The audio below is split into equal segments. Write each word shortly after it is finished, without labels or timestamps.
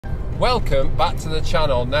Welcome back to the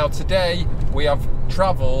channel. Now today we have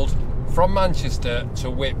travelled from Manchester to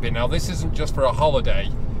Whitby. Now this isn't just for a holiday,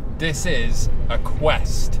 this is a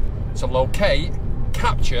quest to locate,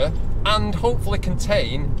 capture and hopefully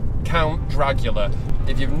contain Count Dracula.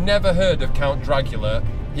 If you've never heard of Count Dracula,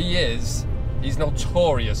 he's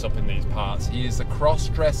notorious up in these parts. He is a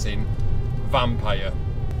cross-dressing vampire.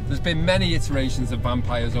 There's been many iterations of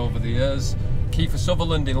vampires over the years. Kiefer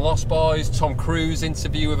Sutherland in Lost Boys, Tom Cruise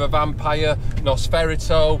interview with a vampire,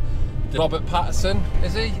 Nosferatu, Robert Pattinson,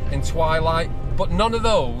 is he, in Twilight? But none of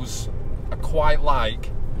those are quite like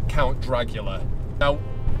Count Dracula. Now,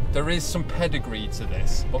 there is some pedigree to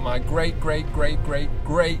this, but my great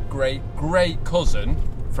cousin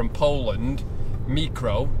from Poland,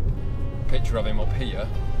 Mikro, picture of him up here,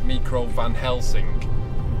 Mikro Van Helsing,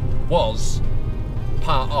 was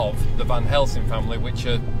part of the Van Helsing family, which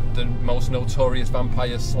are the most notorious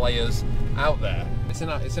vampire slayers out there. It's in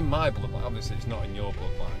my bloodline. Obviously it's not in your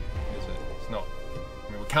bloodline, is it? It's not.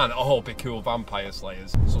 I mean, we can't all be cool vampire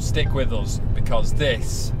slayers. So stick with us, because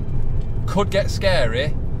this could get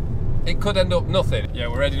scary. It could end up nothing. Yeah,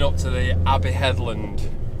 we're heading up to the Abbey headland.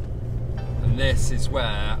 And this is where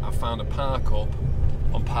I found a park up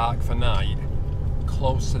on Park for Night,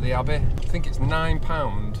 close to the Abbey. I think it's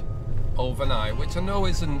 £9 overnight, which I know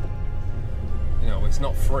isn't, you know, it's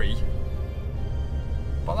not free,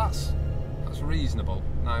 but that's reasonable.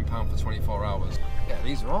 £9 for 24 hours. Yeah,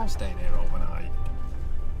 these are all staying here overnight.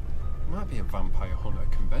 It might be a vampire hunter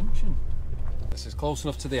convention. This is close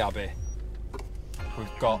enough to the Abbey.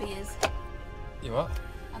 We've got beers. You what?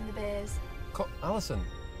 And the beers. Alison,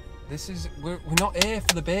 we're not here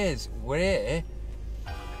for the beers. We're here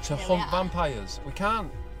to hunt vampires. We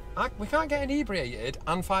can't get inebriated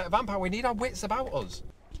and fight a vampire. We need our wits about us.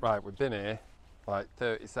 Right, we've been here like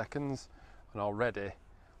 30 seconds and already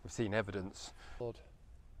we've seen evidence. Blood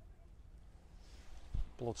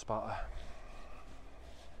spatter.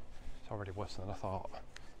 It's already worse than I thought.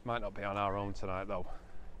 Might not be on our own tonight though.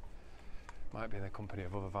 Might be in the company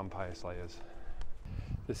of other vampire slayers.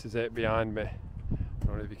 This is it behind me. I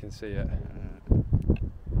don't know if you can see it.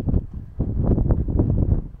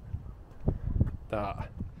 That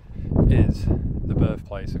is the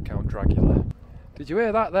birthplace of Count Dracula. Did you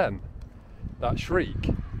hear that then? That shriek?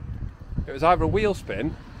 It was either a wheel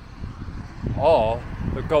spin or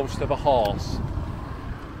the ghost of a horse.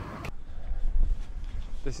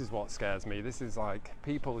 This is what scares me. This is like,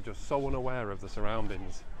 people are just so unaware of the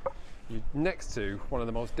surroundings. You're next to one of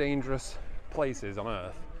the most dangerous places on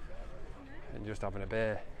earth and just having a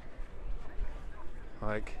beer.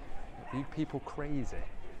 Like, are you people crazy?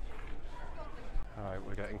 Alright,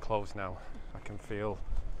 we're getting close now. I can feel,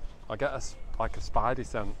 I get like a spidey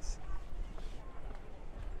sense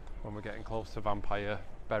when we're getting close to vampire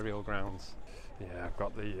burial grounds. Yeah, I've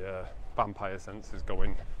got the vampire senses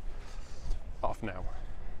going off now.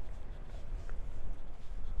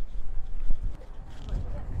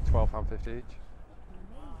 £12.50 each.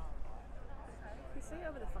 You see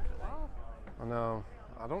over the fucking wall. I know.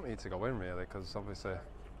 I don't need to go in really, because obviously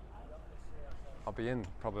I'll be in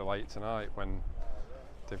probably late tonight when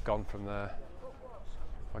they've gone from there.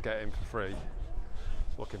 I'll get in for free,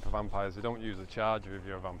 looking for vampires. They don't usually charge you if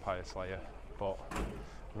you're a vampire slayer, but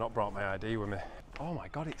I've not brought my ID with me. Oh my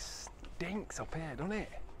god, it stinks up here, doesn't it?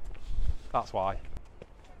 That's why.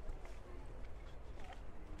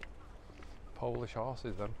 Polish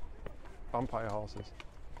horses then. Vampire horses.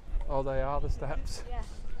 Oh, they are the steps. Yeah.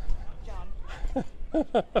 John. It's a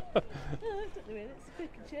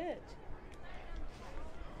freaking church.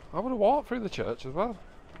 I would have walked through the church as well.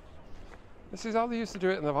 This is how they used to do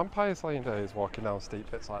it in the vampire slaying days, walking down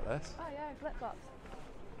steep bits like this. Oh yeah, flip-flops.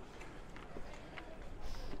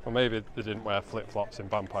 Well, maybe they didn't wear flip-flops in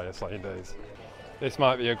vampire slaying days. This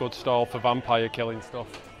might be a good stall for vampire killing stuff.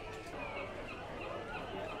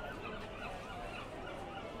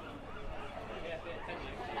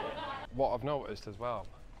 What I've noticed as well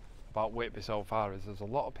about Whitby so far is there's a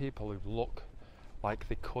lot of people who look like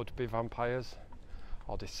they could be vampires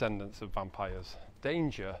or descendants of vampires.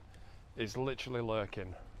 Danger is literally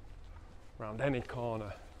lurking around any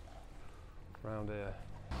corner around here.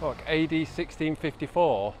 Look, AD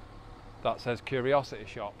 1654, that says Curiosity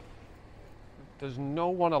Shop. There's no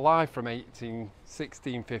one alive from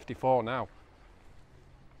 1654 now.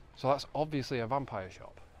 So that's obviously a vampire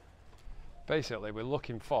shop. Basically, we're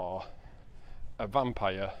looking for a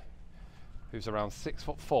vampire who's around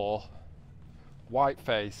 6'4", white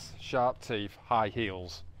face, sharp teeth, high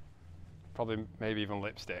heels, probably maybe even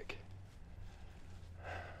lipstick.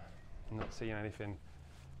 I'm not seeing anything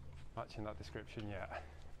matching that description yet.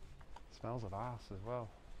 Smells of arse as well,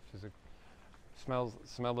 which is a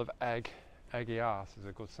Smell of eggy arse is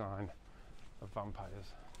a good sign of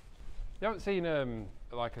vampires. You haven't seen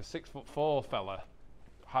like a 6'4" fella,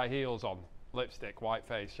 high heels on, lipstick, white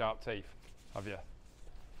face, sharp teeth, have you?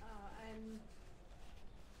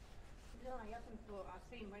 No, I haven't, but I've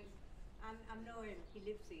seen him. I know him. He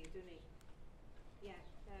lives here, doesn't he? Yeah.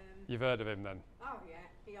 You've heard of him then? Oh yeah.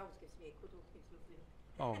 He always gives me a cuddle. He's lovely.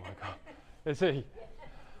 Oh my God. Is he?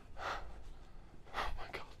 Oh my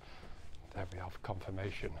God. There we have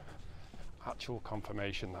confirmation. Actual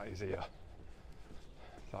confirmation that he's here.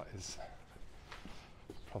 That is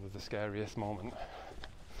probably the scariest moment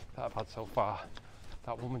that I've had so far.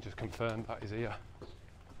 That woman just confirmed that he's here.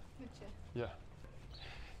 Would you? Yeah.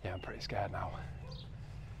 Yeah, I'm pretty scared now.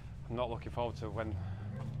 I'm not looking forward to when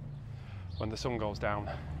the sun goes down.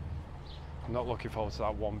 I'm not looking forward to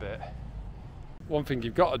that one bit. One thing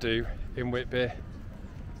you've got to do in Whitby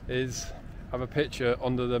is have a picture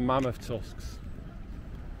under the mammoth tusks.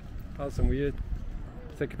 That's some weird.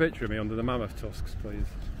 Take a picture of me under the mammoth tusks, please.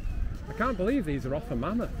 I can't believe these are off a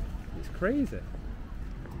mammoth. It's crazy.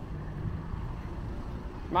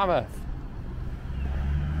 Mammoth.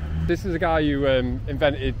 This is a guy who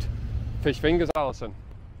invented fish fingers, Alison.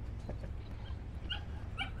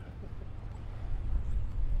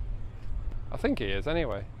 I think he is,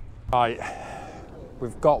 anyway. Right,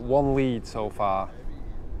 we've got one lead so far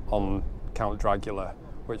on Count Dracula,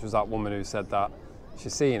 which was that woman who said that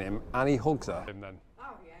she's seen him and he hugs her.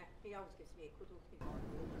 Oh yeah, he always gives me a cuddle.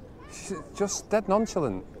 She's just dead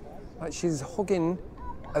nonchalant, like she's hugging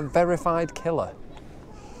a verified killer.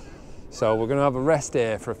 So we're going to have a rest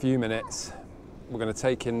here for a few minutes. We're going to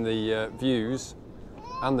take in the views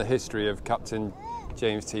and the history of Captain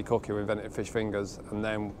James T. Cook, who invented fish fingers, and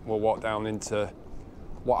then we'll walk down into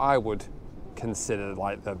what I would consider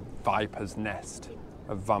like the viper's nest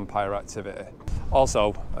of vampire activity.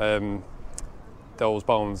 Also, those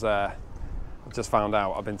bones there, I've just found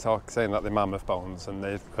out, I've been saying that they're mammoth bones, and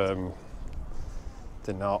they're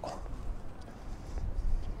not.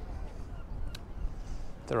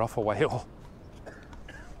 They're off a whale.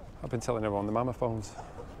 I've been telling everyone the mammoth bones.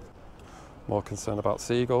 More concerned about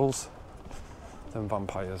seagulls than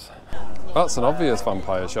vampires. That's an obvious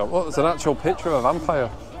vampire shop. Look, there's an actual picture of a vampire.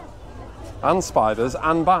 And spiders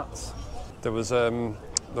and bats. There was a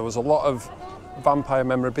lot of vampire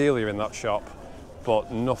memorabilia in that shop,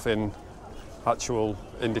 but nothing actual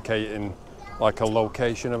indicating like a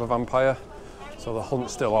location of a vampire. So the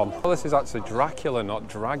hunt's still on. Well, this is actually Dracula, not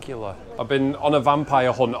Dragula. I've been on a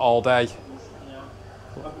vampire hunt all day. Yeah.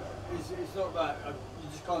 It's not that, you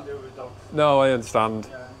just can't do it with dogs. No, I understand.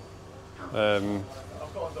 Yeah.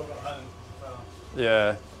 I've got a dog at home. So.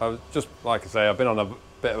 Yeah, I was just, like I say, I've been on a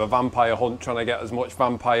bit of a vampire hunt, trying to get as much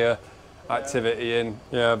vampire activity in.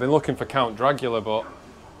 Yeah, I've been looking for Count Dracula, but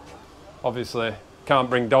obviously can't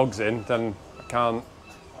bring dogs in, then I can't.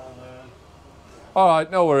 All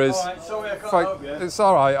right, no worries. All right, sorry I can't help you. It's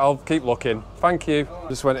all right, I'll keep looking. Thank you. Right.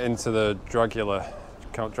 Just went into the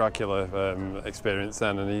Count Dracula experience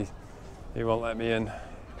then, and he won't let me in.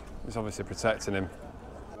 He's obviously protecting him.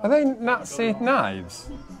 Are they Nazi knives?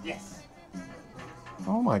 Yes.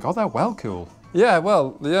 Oh my God, they're well cool. Yeah,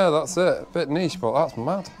 well, yeah, that's it. A bit niche, but that's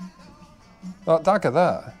mad. That dagger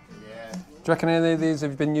there. Yeah. Do you reckon any of these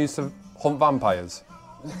have been used to hunt vampires?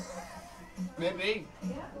 Maybe.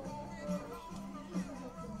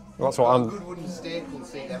 That's what I'm. Good wooden stake will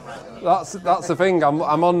see them right there. That's the thing.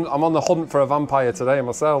 I'm on the hunt for a vampire today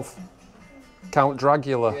myself. Count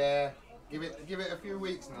Dracula. Yeah. Give it a few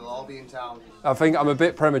weeks and they'll all be in town. I think I'm a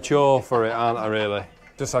bit premature for it, aren't I? Really.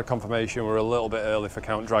 Just had confirmation we're a little bit early for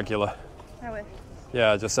Count Dracula. Are we?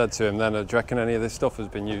 Yeah, I just said to him then, do you reckon any of this stuff has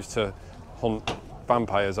been used to hunt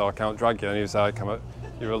vampires or Count Dracula? And he was like,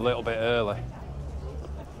 you're a little bit early.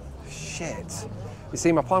 Shit. You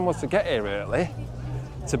see, my plan was to get here early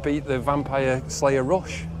to beat the vampire slayer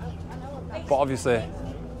rush. But obviously,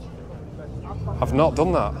 I've not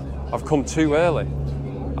done that. I've come too early.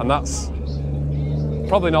 And that's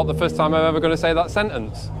probably not the first time I'm ever going to say that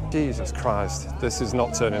sentence. Jesus Christ, this is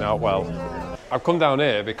not turning out well. I've come down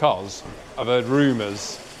here because I've heard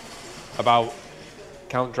rumours about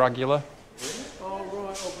Count Dracula. Oh,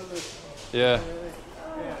 right, over the... Yeah,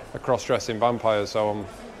 a cross-dressing vampire, so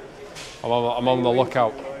I'm on the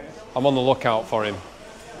lookout. I'm on the lookout for him.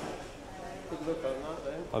 Good look on that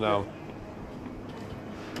then. I know.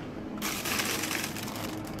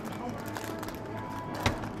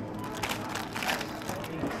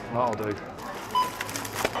 That'll do.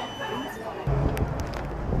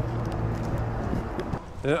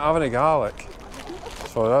 They didn't have any garlic,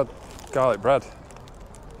 so I had garlic bread. Do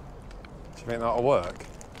you think that'll work?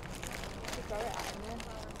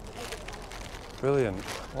 Brilliant.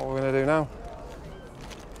 What are we going to do now?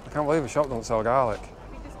 I can't believe a shop don't sell garlic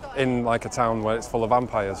in like a town where it's full of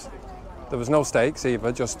vampires. There was no steaks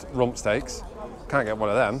either, just rump steaks. Can't get one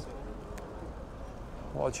of them.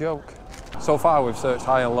 What a joke. So far we've searched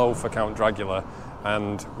high and low for Count Dracula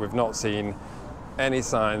and we've not seen any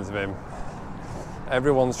signs of him.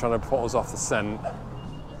 Everyone's trying to put us off the scent.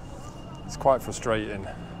 It's quite frustrating,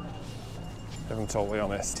 if I'm totally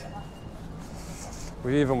honest.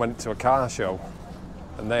 We even went to a car show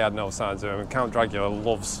and they had no signs of him. Count Dracula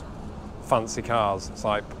loves fancy cars. It's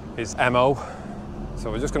like his MO. So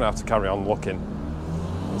we're just going to have to carry on looking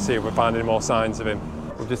and see if we're finding more signs of him.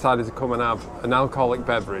 We've decided to come and have an alcoholic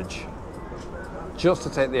beverage just to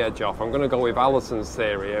take the edge off. I'm going to go with Alison's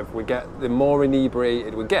theory. If we get, the more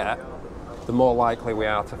inebriated we get, the more likely we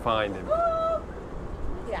are to find him.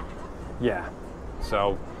 Yeah. Yeah.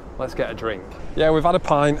 So let's get a drink. Yeah, we've had a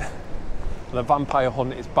pint. The vampire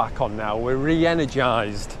hunt is back on now. We're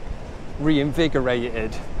re-energised,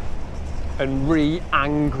 reinvigorated, and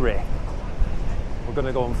re-angry. We're going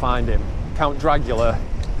to go and find him. Count Dracula,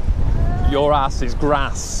 your ass is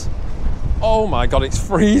grass. Oh my God, it's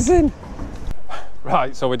freezing.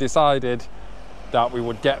 Right, so we decided that we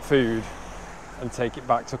would get food and take it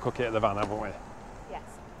back to cook it at the van, haven't we? Yes.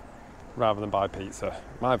 Rather than buy pizza.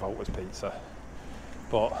 My vote was pizza.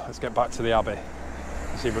 But let's get back to the Abbey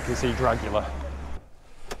and see if we can see Dracula.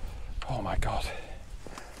 Oh my God.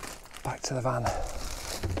 Back to the van.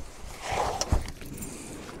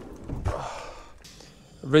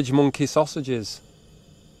 Ridge monkey sausages.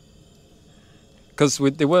 Because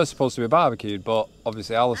they were supposed to be barbecued, but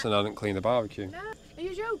obviously Alison hadn't cleaned the barbecue. No, are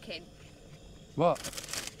you joking? What?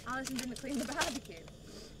 Alison didn't clean the barbecue.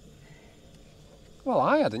 Well,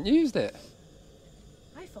 I hadn't used it.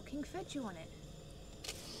 I fucking fed you on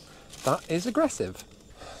it. That is aggressive.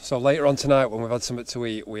 So later on tonight, when we've had something to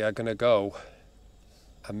eat, we are going to go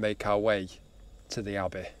and make our way to the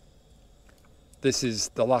Abbey. This is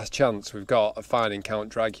the last chance we've got of finding Count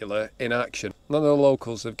Dracula in action. None of the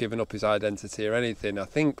locals have given up his identity or anything. I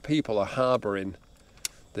think people are harbouring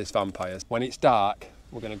this vampire. When it's dark,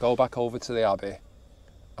 we're going to go back over to the Abbey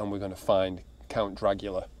and we're going to find Count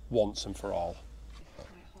Dracula once and for all.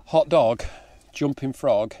 Hot dog, jumping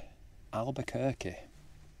frog, Albuquerque.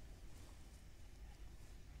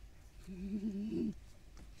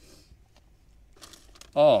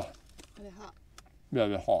 Oh. Are they hot? Yeah,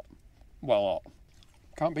 they're hot. Well, hot.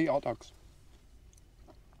 Can't beat hot dogs.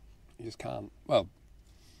 You just can't. Well,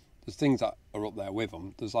 there's things that are up there with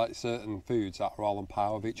them. There's like certain foods that are all on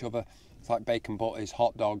par with each other. It's like bacon butties,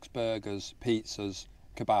 hot dogs, burgers, pizzas,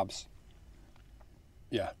 kebabs.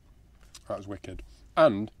 Yeah, that was wicked.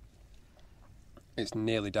 And it's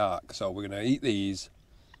nearly dark, so we're going to eat these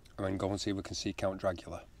and then go and see if we can see Count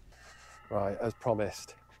Dracula. Right, as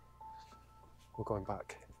promised, we're going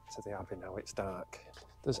back to the Abbey now. It's dark.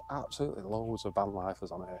 There's absolutely loads of van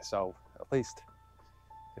lifers on here, so at least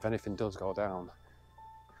if anything does go down,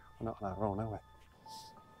 we're not on our own, are we?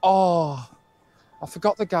 Oh, I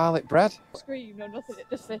forgot the garlic bread. Scream, no nothing, it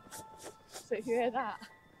just fits. So if you hear that,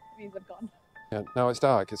 it means I've gone. Yeah, now it's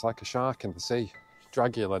dark, it's like a shark in the sea.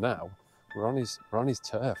 Dracula now, we're on his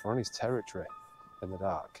turf, we're on his territory in the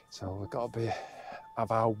dark. So we've got to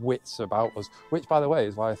have our wits about us, which by the way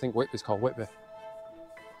is why I think Whitby's called Whitby.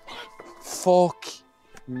 Fuck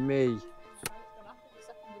me.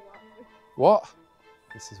 What?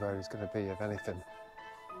 This is where he's going to be, if anything.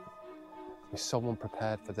 Is someone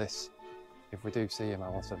prepared for this? If we do see him,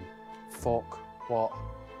 Alison. Fuck. What?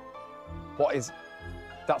 What is...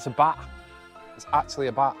 That's a bat. It's actually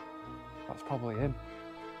a bat. That's probably him.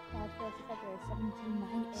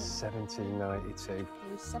 1792.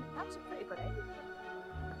 That's a pretty good age.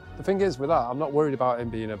 The thing is with that, I'm not worried about him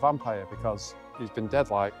being a vampire because he's been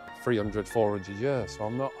dead like 300, 400 years, so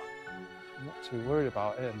I'm not too worried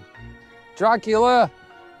about him. Dracula!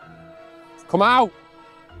 Come out!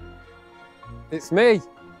 It's me!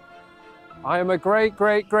 I am a great,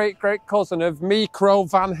 great, great, great cousin of Micro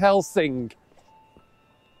Van Helsing.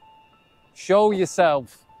 Show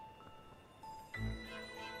yourself.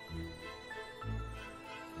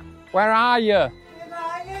 Where are you?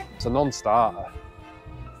 It's a non-starter.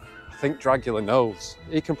 I think Dracula knows.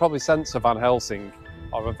 He can probably sense a Van Helsing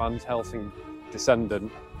or a Van Helsing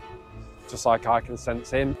descendant, just like I can sense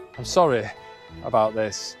him. I'm sorry about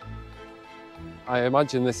this. I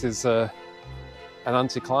imagine this is an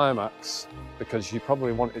anticlimax because you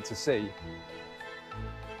probably wanted to see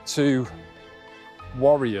two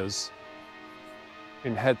warriors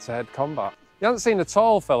in head-to-head combat. You haven't seen a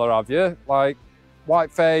tall fella, have you? Like,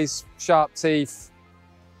 white face, sharp teeth.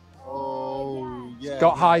 Oh, yeah.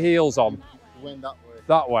 Got high heels on. Went that way.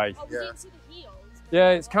 That way. Oh, we didn't see the heels.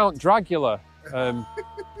 Yeah, it's Count Dracula.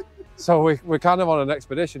 So we're kind of on an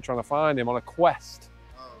expedition trying to find him, on a quest.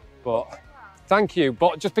 But thank you.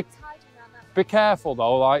 But just be careful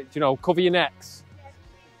though, like, you know, cover your necks.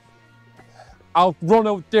 I'll run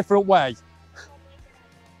a different way.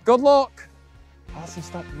 Good luck. Alison,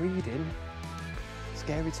 stop reading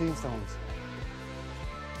scary tombstones.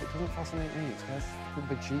 It doesn't fascinate me, it scares the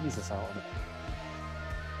bejesus out of me.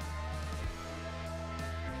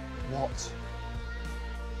 What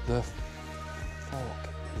the fuck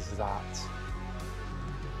is that?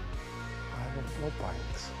 I love blood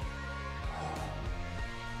banks.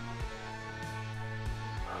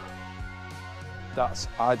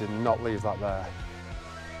 I did not leave that there.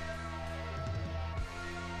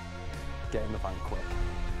 Get in the van quick.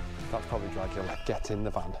 That's probably Dracula. Get in the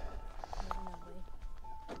van.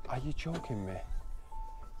 Are you joking me?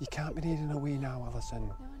 You can't be needing a wee now, Alison.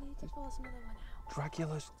 No, I need to pull some other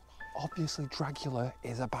one out. Obviously Dracula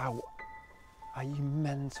is about. Are you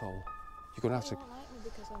mental? You're gonna have to. Like me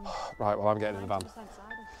because Right, well, I'm getting in the van. 90% cider.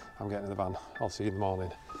 I'm getting in the van. I'll see you in the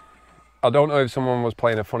morning. I don't know if someone was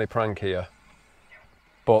playing a funny prank here,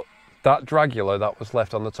 but that Dracula that was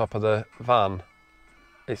left on the top of the van,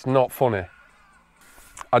 it's not funny.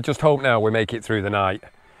 I just hope now we make it through the night,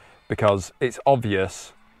 because it's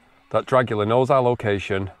obvious that Dracula knows our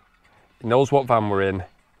location, he knows what van we're in,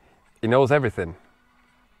 he knows everything.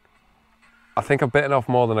 I think I've bitten off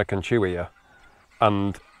more than I can chew here,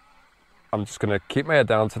 and I'm just going to keep my head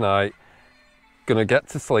down tonight, going to get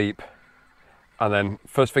to sleep, and then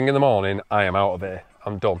first thing in the morning, I am out of here.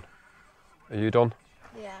 I'm done. Are you done?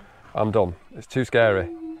 Yeah. I'm done. It's too scary.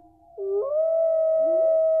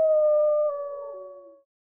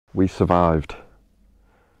 We survived.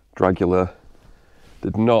 Dracula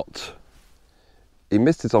did not, he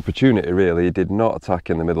missed his opportunity really. He did not attack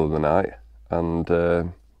in the middle of the night, and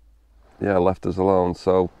yeah, left us alone.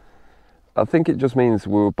 So I think it just means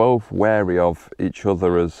we were both wary of each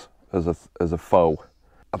other as a foe.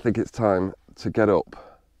 I think it's time to get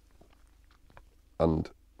up and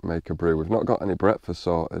make a brew. We've not got any breakfast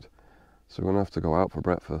sorted, so we're gonna have to go out for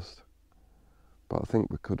breakfast. But I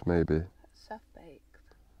think we could maybe. Soft baked.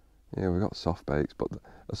 Yeah, we got soft bakes, but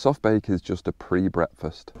a soft bake is just a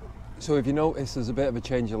pre-breakfast. So if you notice there's a bit of a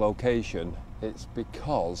change of location, it's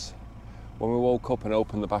because when we woke up and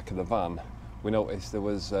opened the back of the van, we noticed there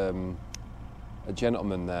was a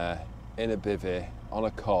gentleman there in a bivvy on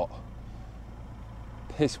a cot,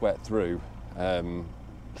 piss wet through,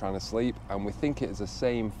 trying to sleep, and we think it is the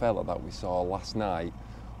same fella that we saw last night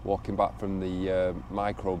walking back from the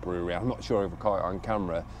microbrewery. I'm not sure if we caught it on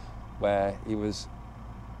camera, where he was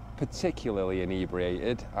particularly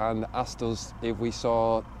inebriated and asked us if we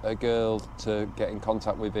saw a girl to get in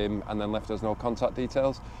contact with him, and then left us no contact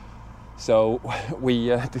details. So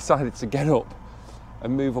we decided to get up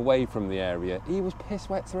and move away from the area. He was piss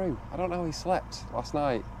wet through. I don't know how he slept last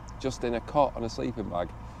night, just in a cot and a sleeping bag.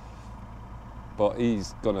 But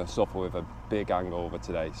he's gonna suffer with a big hangover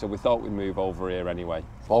today. So we thought we'd move over here anyway.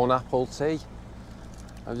 Bone apple tea.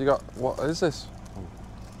 Have you got, what is this?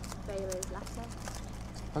 Bailey's latte.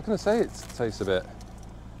 I was gonna say it tastes a bit.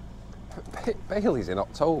 Bailey's in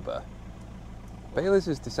October. Bailey's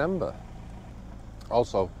is December.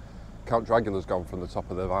 Also, Count Dracula's gone from the top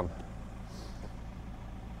of the van.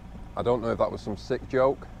 I don't know if that was some sick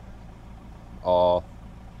joke or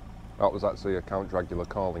that was actually a Count Dracula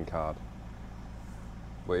calling card.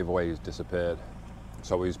 But either way, he's disappeared.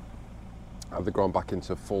 So he's either gone back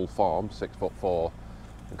into full form, 6'4",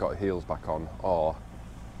 and got his heels back on, or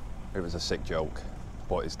it was a sick joke,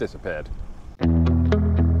 but it's disappeared.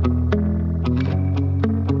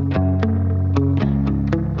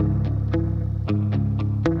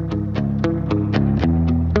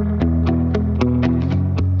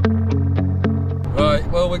 Right,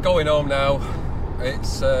 well, we're going home now.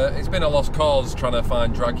 It's been a lost cause trying to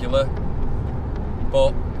find Dracula,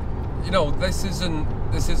 but you know, this isn't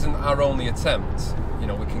our only attempt. You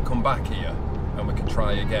know, we can come back here and we can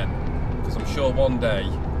try again, because I'm sure one day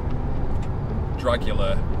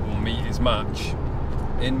Dracula will meet his match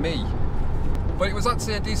in me. But it was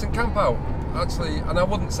actually a decent camp out, actually, and I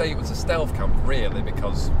wouldn't say it was a stealth camp really,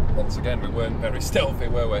 because once again we weren't very stealthy,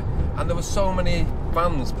 were we? And there were so many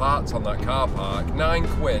vans parked on that car park.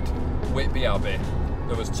 £9, Whitby Abbey.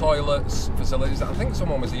 There was toilets, facilities. I think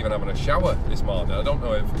someone was even having a shower this morning. I don't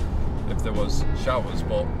know if there was showers,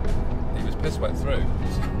 but he was piss wet through.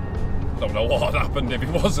 Don't know what happened if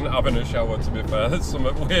he wasn't having a shower, to be fair. There's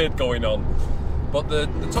something weird going on. But the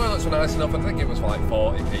toilets were nice enough. I think it was like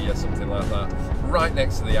 40p or something like that. right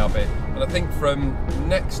next to the Abbey. And I think from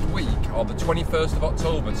next week, or the 21st of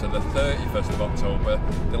October to the 31st of October,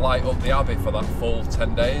 they light up the Abbey for that full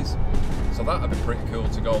 10 days. So that'd be pretty cool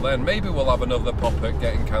to go then. Maybe we'll have another pop at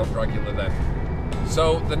Getting Count Dragula then.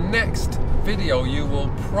 So the next video you will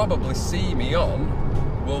probably see me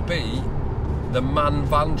on will be the Man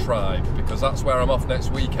Van Tribe, because that's where I'm off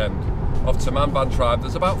next weekend. Off to Man Van Tribe.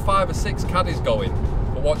 There's about 5 or 6 caddies going,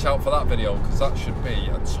 but watch out for that video because that should be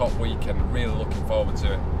a top weekend. Really looking forward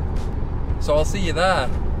to it. So I'll see you there.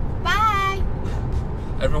 Bye!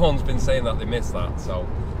 Everyone's been saying that they missed that, so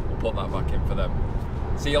we'll put that back in for them.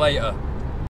 See you later.